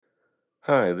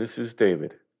Hi, this is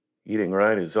David. Eating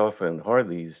right is often hard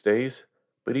these days,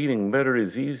 but eating better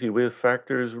is easy with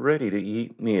Factor's ready to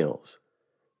eat meals.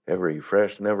 Every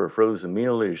fresh, never frozen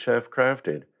meal is chef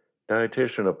crafted,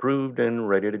 dietitian approved, and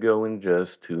ready to go in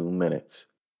just 2 minutes.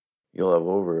 You'll have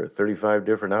over 35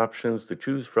 different options to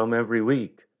choose from every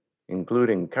week,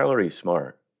 including Calorie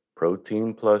Smart,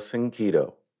 Protein Plus, and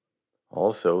Keto.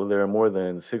 Also, there are more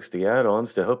than 60 add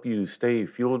ons to help you stay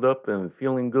fueled up and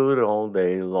feeling good all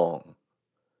day long.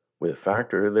 With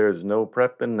Factor, there's no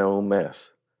prep and no mess.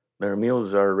 Their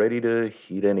meals are ready to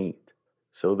heat and eat,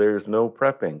 so there's no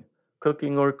prepping,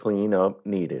 cooking, or clean up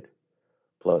needed.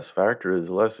 Plus, Factor is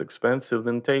less expensive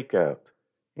than takeout,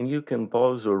 and you can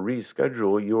pause or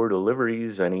reschedule your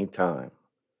deliveries anytime.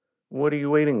 What are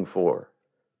you waiting for?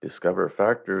 Discover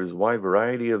Factor's wide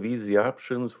variety of easy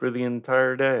options for the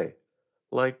entire day,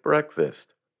 like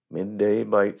breakfast, midday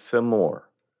bites, and more.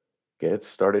 Get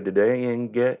started today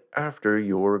and get after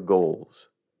your goals.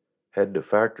 Head to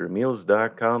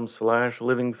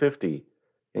factormeals.com/living50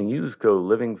 and use code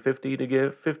living50 to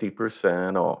get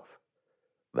 50% off.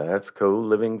 That's code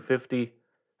living50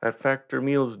 at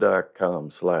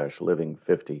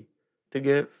factormeals.com/living50 to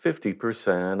get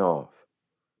 50% off.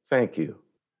 Thank you.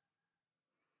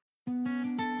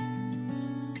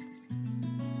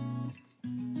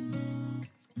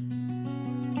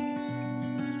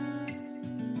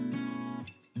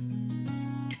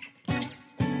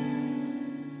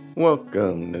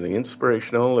 Welcome to the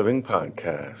Inspirational Living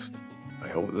Podcast. I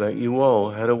hope that you all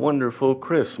had a wonderful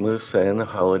Christmas and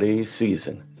holiday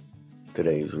season.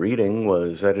 Today's reading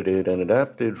was edited and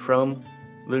adapted from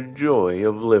The Joy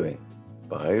of Living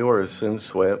by Orison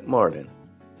Swett Marden,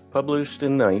 published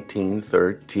in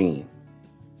 1913.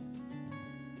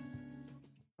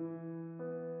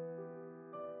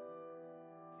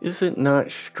 Is it not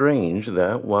strange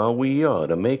that while we ought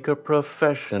to make a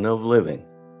profession of living,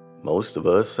 most of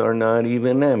us are not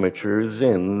even amateurs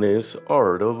in this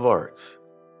art of arts?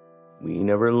 We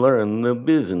never learn the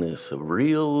business of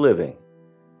real living.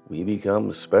 We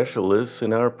become specialists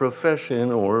in our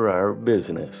profession or our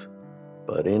business,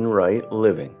 but in right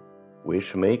living,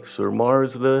 which makes or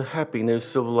mars the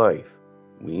happiness of life,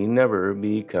 we never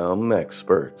become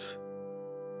experts.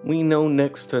 We know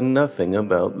next to nothing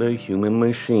about the human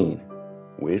machine,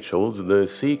 which holds the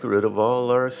secret of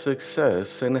all our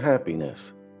success and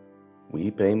happiness. We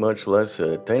pay much less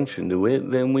attention to it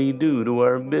than we do to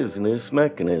our business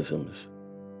mechanisms.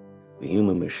 The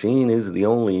human machine is the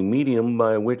only medium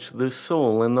by which the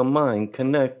soul and the mind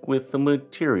connect with the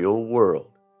material world.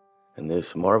 And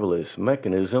this marvelous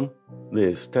mechanism,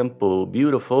 this temple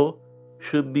beautiful,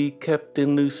 should be kept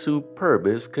in the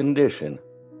superbest condition,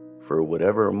 for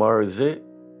whatever mars it,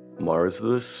 mars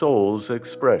the soul's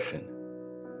expression.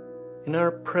 In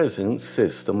our present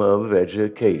system of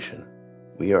education,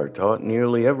 we are taught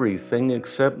nearly everything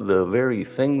except the very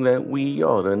thing that we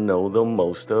ought to know the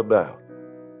most about,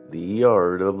 the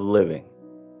art of living.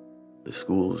 The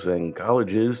schools and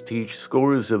colleges teach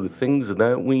scores of things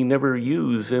that we never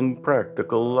use in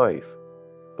practical life,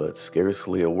 but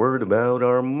scarcely a word about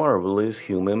our marvelous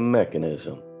human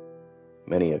mechanism.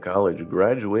 Many a college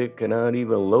graduate cannot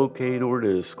even locate or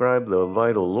describe the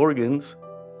vital organs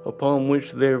upon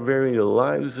which their very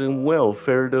lives and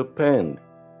welfare depend.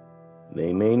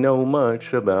 They may know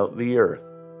much about the earth,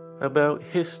 about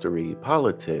history,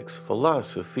 politics,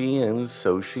 philosophy, and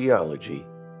sociology,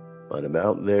 but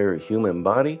about their human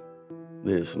body,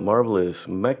 this marvelous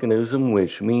mechanism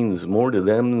which means more to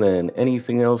them than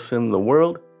anything else in the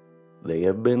world, they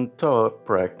have been taught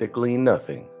practically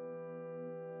nothing.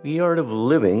 The art of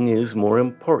living is more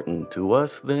important to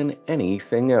us than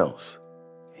anything else,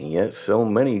 and yet so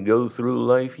many go through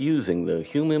life using the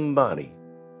human body,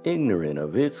 ignorant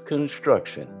of its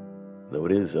construction, though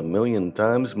it is a million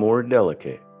times more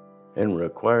delicate, and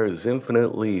requires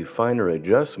infinitely finer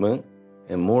adjustment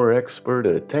and more expert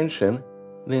attention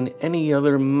than any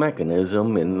other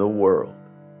mechanism in the world.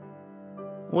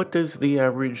 What does the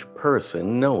average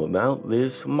person know about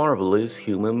this marvelous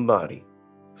human body,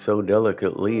 so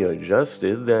delicately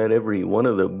adjusted that every one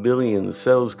of the billion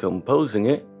cells composing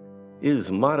it is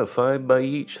modified by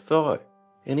each thought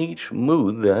and each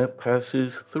mood that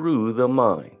passes through the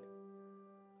mind?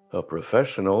 A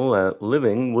professional at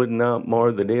living would not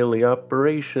mar the daily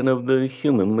operation of the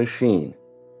human machine.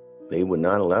 They would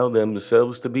not allow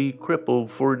themselves to be crippled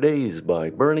for days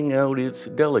by burning out its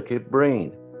delicate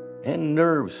brain and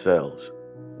nerve cells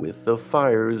with the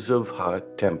fires of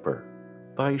hot temper,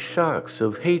 by shocks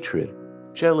of hatred,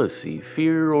 jealousy,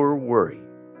 fear, or worry.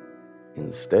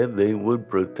 Instead, they would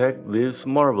protect this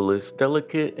marvelous,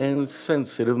 delicate, and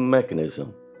sensitive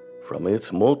mechanism from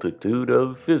its multitude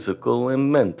of physical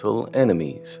and mental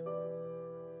enemies.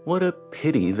 What a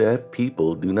pity that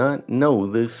people do not know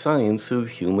the science of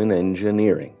human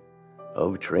engineering,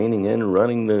 of training and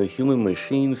running the human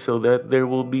machine so that there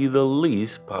will be the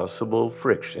least possible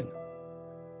friction.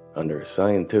 Under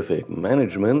scientific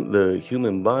management, the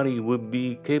human body would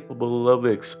be capable of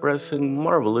expressing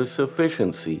marvelous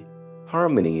efficiency,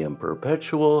 harmony, and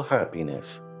perpetual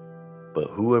happiness.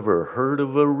 But who ever heard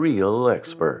of a real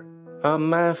expert, a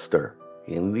master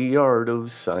in the art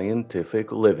of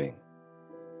scientific living?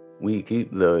 We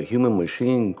keep the human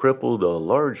machine crippled a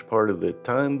large part of the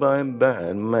time by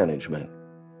bad management,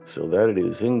 so that it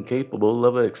is incapable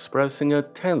of expressing a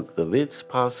tenth of its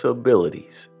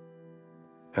possibilities.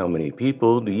 How many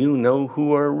people do you know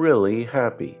who are really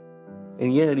happy?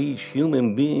 And yet each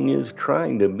human being is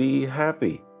trying to be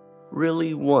happy,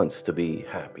 really wants to be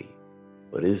happy,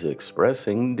 but is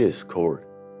expressing discord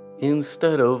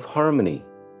instead of harmony,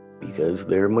 because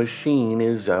their machine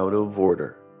is out of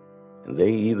order.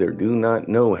 They either do not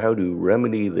know how to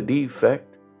remedy the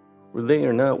defect, or they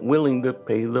are not willing to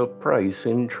pay the price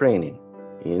in training,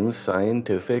 in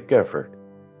scientific effort,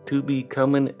 to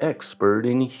become an expert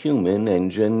in human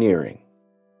engineering.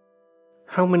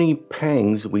 How many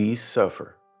pangs we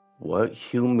suffer, what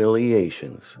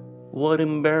humiliations, what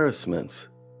embarrassments,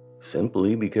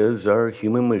 simply because our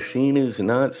human machine is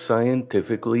not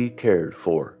scientifically cared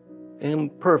for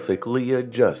and perfectly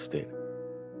adjusted.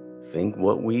 Think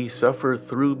what we suffer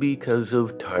through because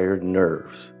of tired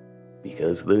nerves,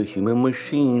 because the human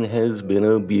machine has been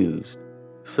abused,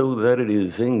 so that it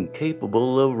is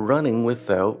incapable of running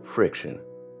without friction,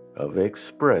 of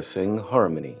expressing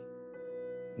harmony.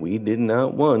 We did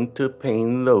not want to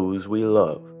pain those we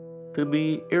love, to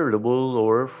be irritable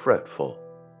or fretful.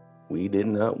 We did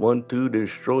not want to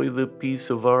destroy the peace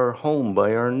of our home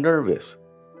by our nervous,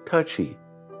 touchy,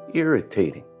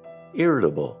 irritating,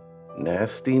 irritable,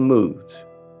 nasty moods.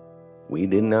 We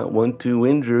did not want to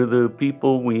injure the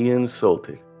people we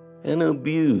insulted and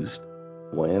abused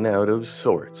when out of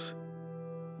sorts.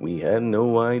 We had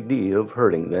no idea of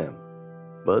hurting them,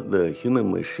 but the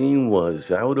human machine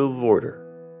was out of order.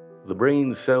 The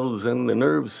brain cells and the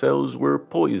nerve cells were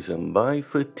poisoned by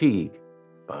fatigue,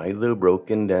 by the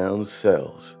broken down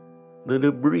cells, the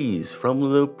debris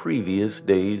from the previous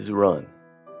day's run.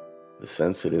 The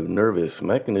sensitive nervous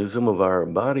mechanism of our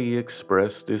body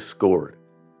expressed discord,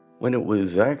 when it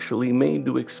was actually made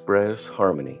to express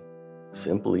harmony,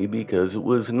 simply because it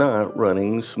was not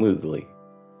running smoothly,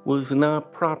 was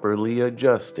not properly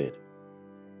adjusted.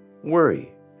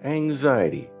 Worry,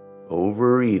 anxiety,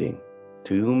 overeating,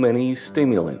 too many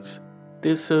stimulants,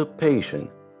 dissipation,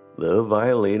 the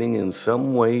violating in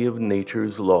some way of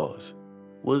nature's laws,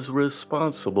 was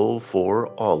responsible for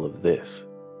all of this.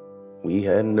 We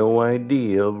had no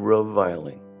idea of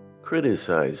reviling,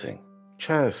 criticizing,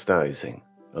 chastising,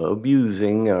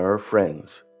 abusing our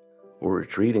friends, or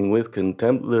treating with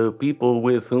contempt the people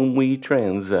with whom we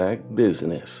transact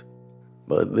business.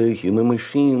 But the human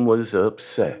machine was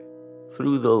upset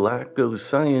through the lack of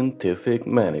scientific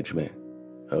management,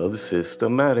 of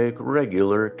systematic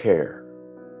regular care.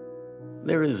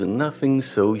 There is nothing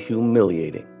so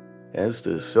humiliating as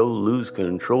to so lose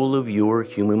control of your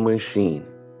human machine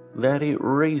that it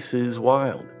races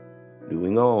wild,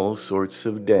 doing all sorts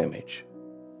of damage,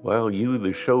 while you,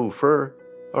 the chauffeur,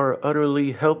 are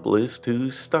utterly helpless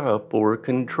to stop or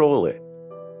control it.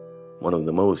 One of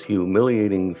the most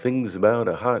humiliating things about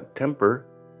a hot temper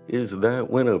is that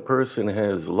when a person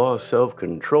has lost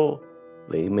self-control,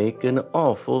 they make an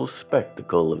awful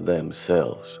spectacle of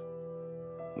themselves.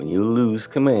 When you lose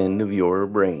command of your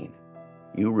brain,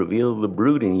 you reveal the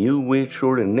brute in you which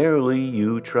ordinarily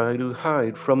you try to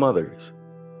hide from others.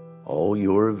 All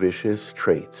your vicious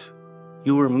traits,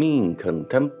 your mean,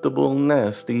 contemptible,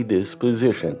 nasty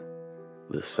disposition,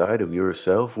 the side of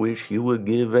yourself which you would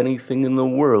give anything in the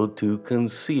world to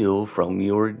conceal from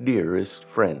your dearest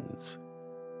friends.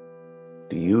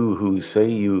 Do you who say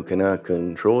you cannot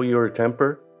control your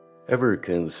temper ever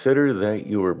consider that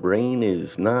your brain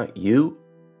is not you?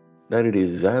 That it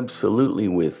is absolutely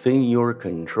within your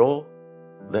control?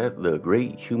 That the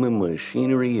great human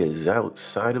machinery is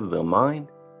outside of the mind?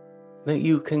 That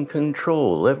you can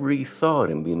control every thought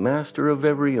and be master of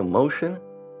every emotion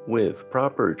with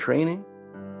proper training,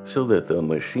 so that the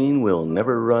machine will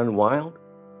never run wild,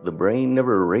 the brain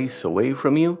never race away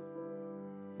from you?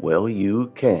 Well,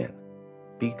 you can,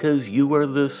 because you are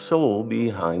the soul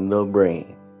behind the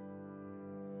brain.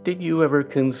 Did you ever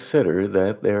consider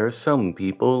that there are some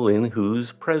people in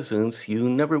whose presence you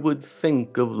never would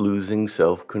think of losing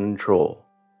self-control?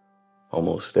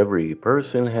 Almost every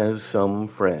person has some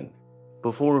friend,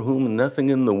 before whom nothing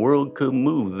in the world could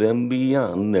move them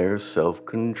beyond their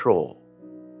self-control.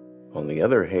 On the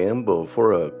other hand,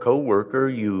 before a coworker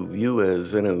you view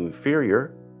as an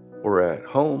inferior, or at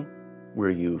home, where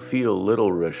you feel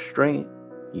little restraint,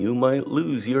 you might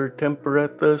lose your temper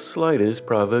at the slightest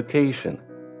provocation.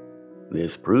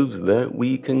 This proves that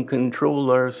we can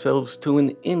control ourselves to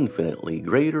an infinitely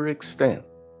greater extent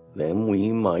than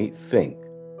we might think.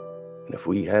 And if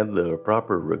we had the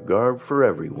proper regard for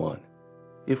everyone,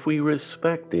 if we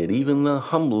respected even the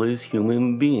humblest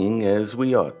human being as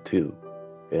we ought to,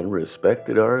 and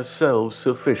respected ourselves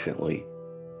sufficiently,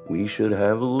 we should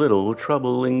have little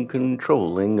trouble in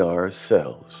controlling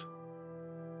ourselves.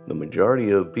 The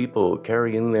majority of people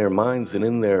carry in their minds and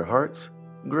in their hearts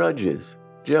grudges,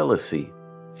 jealousy,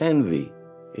 envy,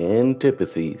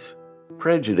 antipathies,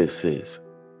 prejudices,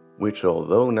 which,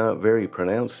 although not very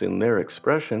pronounced in their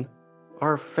expression,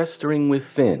 are festering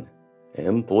within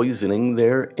and poisoning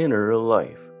their inner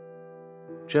life.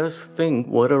 Just think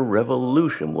what a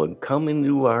revolution would come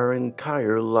into our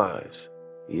entire lives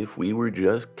if we were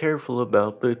just careful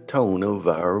about the tone of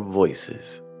our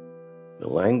voices. The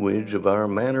language of our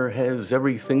manner has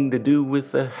everything to do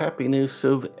with the happiness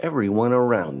of everyone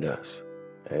around us,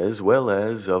 as well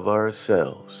as of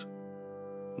ourselves.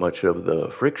 Much of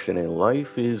the friction in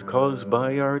life is caused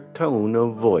by our tone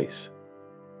of voice.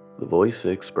 The voice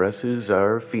expresses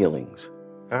our feelings,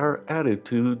 our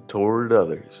attitude toward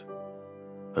others.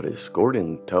 A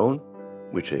discordant tone,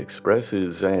 which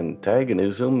expresses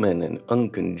antagonism and an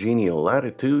uncongenial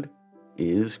attitude,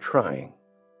 is trying.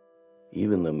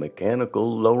 Even the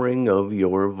mechanical lowering of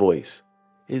your voice,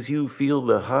 as you feel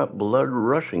the hot blood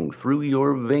rushing through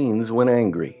your veins when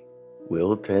angry,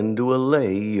 will tend to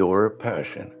allay your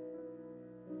passion.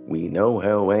 We know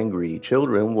how angry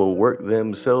children will work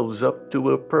themselves up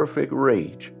to a perfect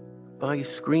rage by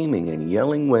screaming and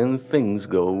yelling when things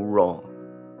go wrong.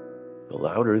 The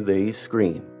louder they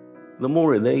scream, the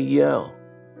more they yell,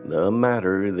 the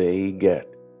madder they get,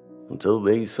 until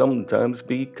they sometimes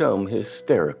become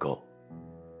hysterical.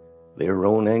 Their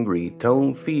own angry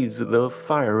tone feeds the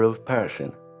fire of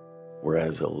passion,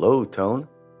 whereas a low tone,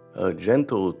 a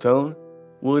gentle tone,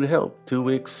 would help to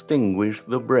extinguish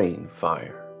the brain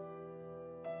fire.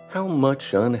 How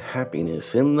much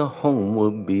unhappiness in the home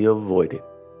would be avoided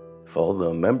if all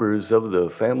the members of the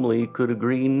family could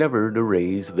agree never to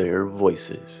raise their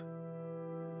voices.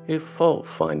 If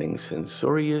fault-finding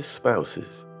censorious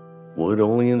spouses would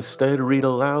only instead read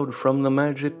aloud from the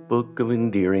magic book of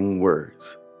endearing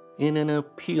words in an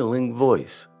appealing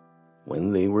voice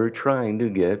when they were trying to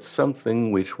get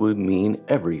something which would mean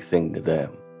everything to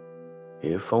them.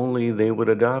 If only they would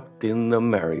adopt in the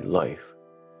married life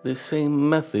the same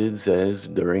methods as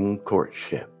during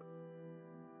courtship.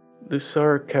 The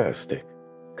sarcastic,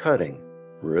 cutting,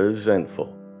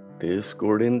 resentful,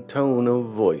 discordant tone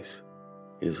of voice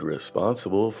is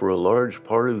responsible for a large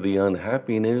part of the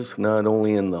unhappiness not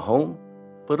only in the home,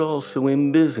 but also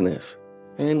in business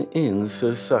and in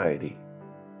society.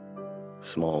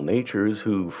 Small natures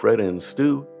who fret and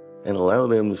stew and allow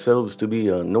themselves to be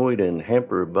annoyed and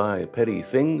hampered by petty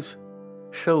things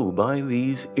show by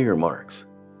these earmarks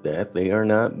that they are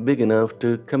not big enough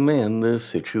to command the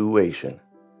situation,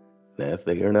 that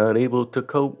they are not able to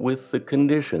cope with the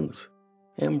conditions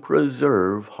and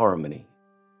preserve harmony.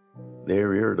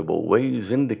 Their irritable ways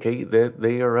indicate that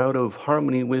they are out of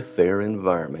harmony with their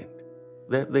environment,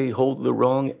 that they hold the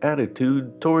wrong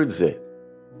attitude towards it,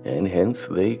 and hence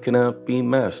they cannot be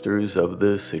masters of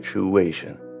the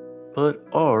situation, but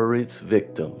are its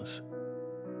victims.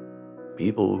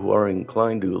 People who are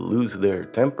inclined to lose their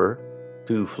temper,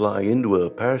 to fly into a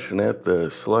passion at the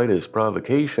slightest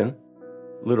provocation,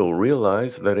 little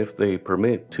realize that if they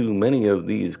permit too many of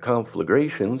these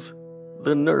conflagrations,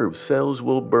 the nerve cells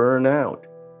will burn out,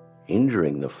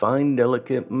 injuring the fine,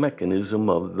 delicate mechanism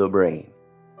of the brain.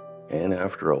 And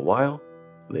after a while,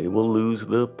 they will lose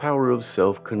the power of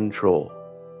self-control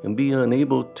and be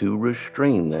unable to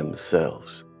restrain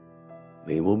themselves.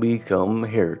 They will become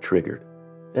hair-triggered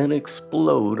and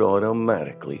explode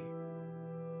automatically.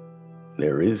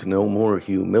 There is no more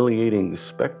humiliating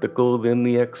spectacle than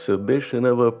the exhibition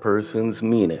of a person's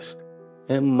meanest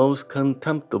and most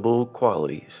contemptible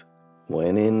qualities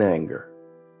when in anger.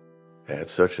 At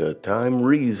such a time,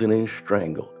 reason is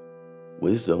strangled.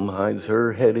 Wisdom hides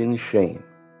her head in shame.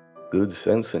 Good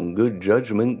sense and good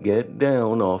judgment get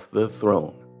down off the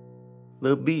throne.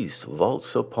 The beast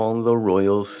vaults upon the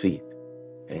royal seat,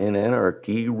 and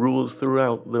anarchy rules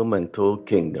throughout the mental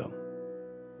kingdom.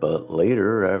 But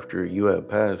later, after you have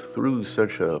passed through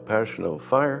such a passion of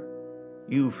fire,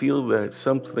 you feel that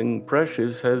something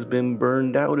precious has been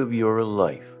burned out of your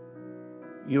life.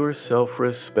 Your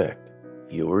self-respect,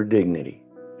 your dignity,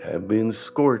 have been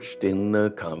scorched in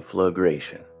the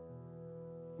conflagration.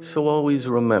 So always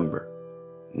remember,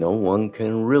 no one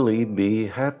can really be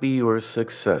happy or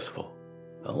successful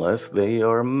unless they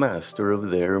are master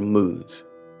of their moods,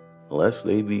 unless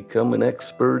they become an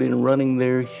expert in running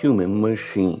their human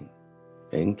machine,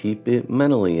 and keep it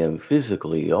mentally and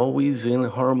physically always in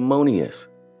harmonious,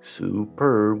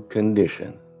 superb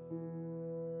condition.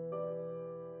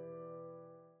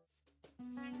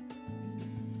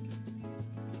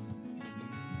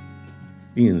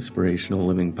 The Inspirational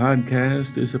Living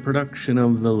Podcast is a production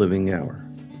of The Living Hour.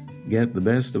 Get the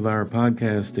best of our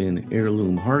podcast in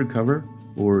heirloom hardcover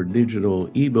or digital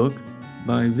ebook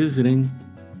by visiting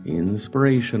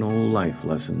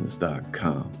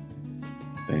inspirationallifelessons.com.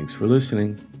 Thanks for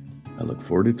listening. I look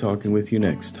forward to talking with you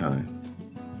next time.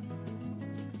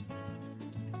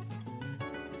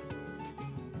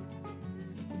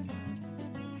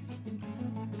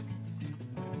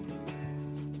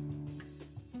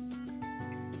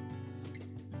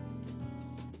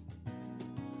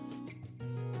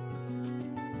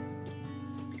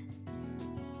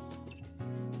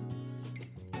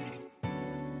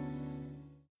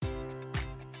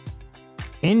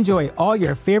 Enjoy all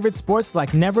your favorite sports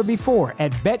like never before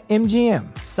at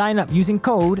BetMGM. Sign up using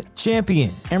code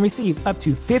CHAMPION and receive up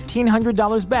to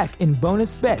 $1,500 back in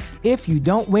bonus bets if you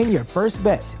don't win your first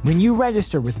bet. When you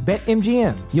register with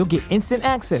BetMGM, you'll get instant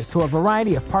access to a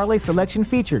variety of parlay selection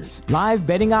features, live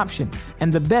betting options,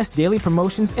 and the best daily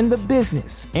promotions in the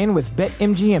business. And with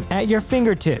BetMGM at your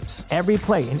fingertips, every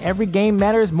play and every game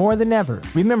matters more than ever.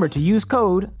 Remember to use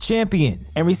code CHAMPION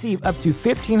and receive up to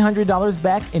 $1,500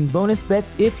 back in bonus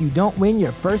bets if you don't win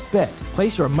your first bet.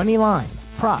 Place your money line,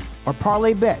 prop, or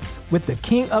parlay bets with the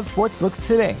king of sportsbooks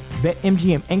today.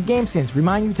 BetMGM and GameSense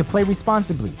remind you to play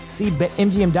responsibly. See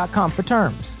BetMGM.com for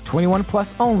terms. 21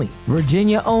 plus only.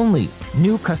 Virginia only.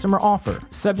 New customer offer.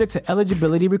 Subject to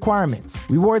eligibility requirements.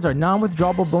 Rewards are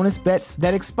non-withdrawable bonus bets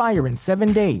that expire in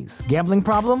 7 days. Gambling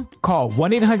problem? Call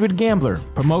 1-800-GAMBLER.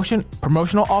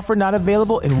 Promotional offer not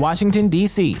available in Washington,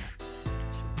 D.C.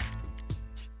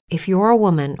 If you're a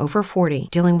woman over 40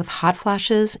 dealing with hot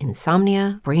flashes,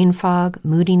 insomnia, brain fog,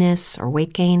 moodiness, or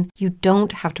weight gain, you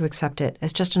don't have to accept it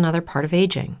as just another part of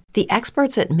aging. The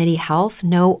experts at MIDI Health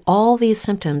know all these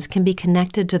symptoms can be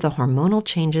connected to the hormonal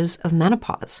changes of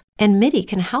menopause. And MIDI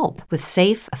can help with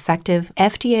safe, effective,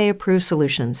 FDA-approved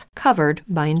solutions covered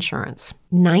by insurance.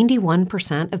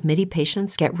 91% of MIDI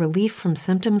patients get relief from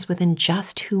symptoms within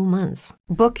just 2 months.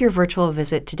 Book your virtual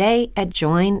visit today at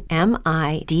joinmidi.com.